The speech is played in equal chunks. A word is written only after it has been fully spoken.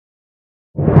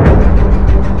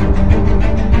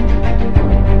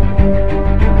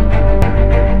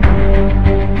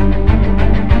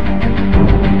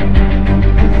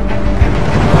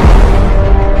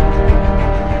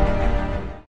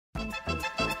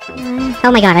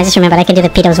Oh my god, I just remembered I can do the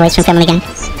Pedo's voice from Family Guy.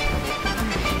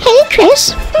 Hey,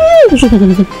 Chris.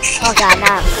 Oh god,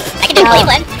 no. I can do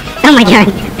Cleveland. Oh my god.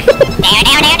 Hey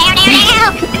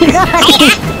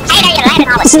there, you're laughing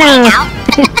all the No. out.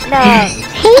 No.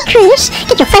 Hey, Chris.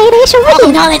 Get your fat ass over Oh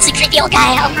here. no, that's a creepy old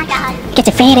guy. Oh my god. Get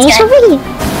your fat ass over here.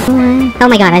 Oh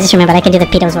my god, I just remembered I can do the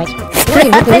Pedo's voice.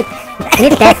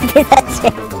 Need death.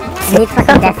 Need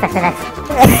fucking death after that.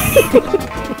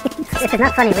 This is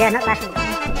not funny, we are not laughing.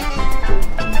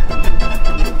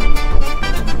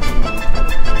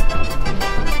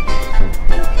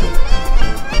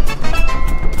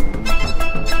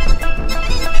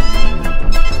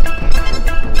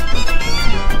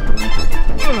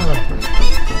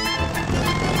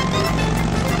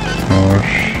 Oh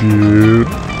shit.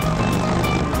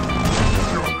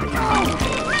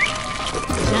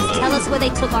 Just tell us where they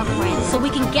took our friends so we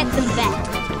can get them back.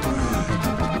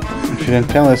 If you didn't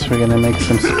tell us, we're gonna make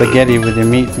some spaghetti with your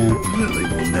meat, man.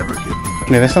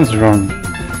 Yeah, that sounds wrong.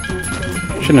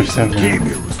 Shouldn't have said that.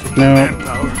 No.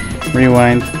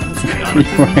 Rewind.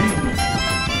 Rewind.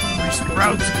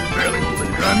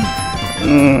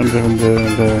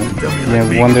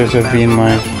 The wonders of being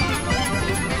mine.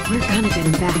 We're gonna get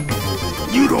him back.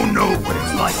 You don't know what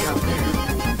it's like out there.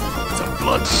 It's a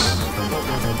blood.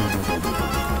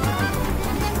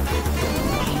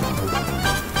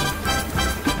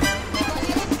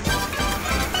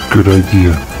 Good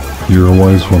idea. You're a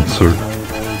wise one, sir.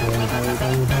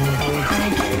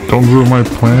 Don't ruin my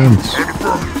plans.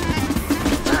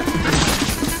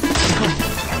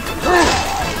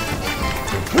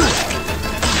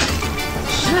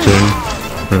 Stay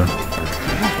there.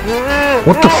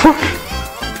 What the fuck?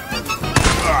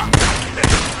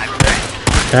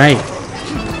 Die.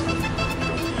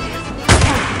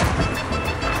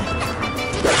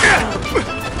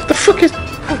 The fuck is...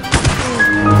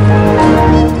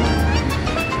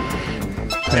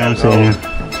 Yeah, I'm saying...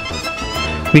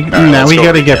 We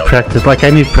gotta get practice. Like, I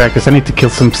need practice. I need to kill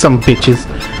some bitches.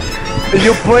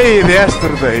 You played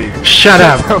yesterday. Shut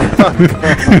up!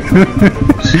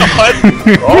 What?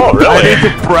 Oh, really? I need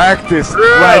to practice.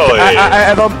 Really? Like,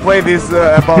 I don't play this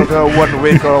about 1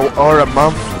 week or a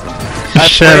month. I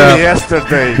Shut played up.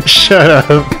 yesterday. Shut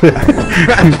up!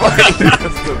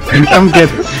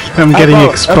 I'm getting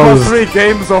About exposed. 3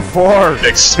 games of 4.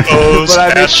 Exposed. But I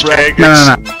need Hashtag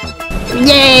No.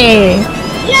 Yeah!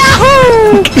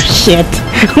 Yahoo! Shit.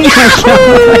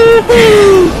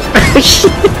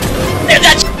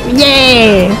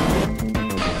 Yeah!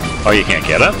 Oh, you can't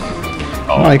get it?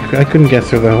 Oh, I couldn't get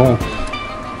through the hole.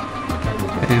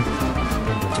 Damn.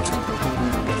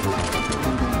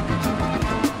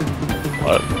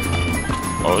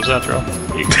 What was that, Joe?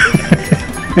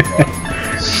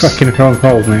 Fucking wrong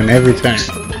hole, man, every time.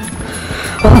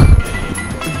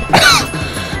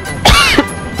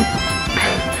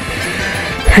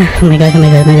 Oh my god, oh my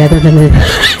god, oh my god, oh my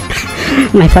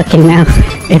god. My fucking mouth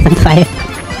is on fire.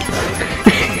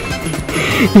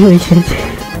 Holy shit.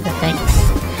 Thanks.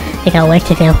 I got work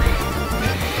to do.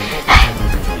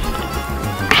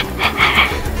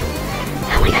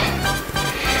 Oh my god.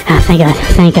 Oh, thank god,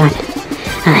 thank god.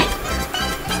 Alright.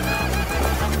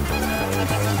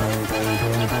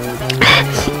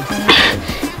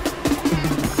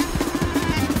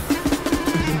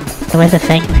 So where's the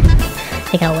thing?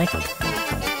 I got work.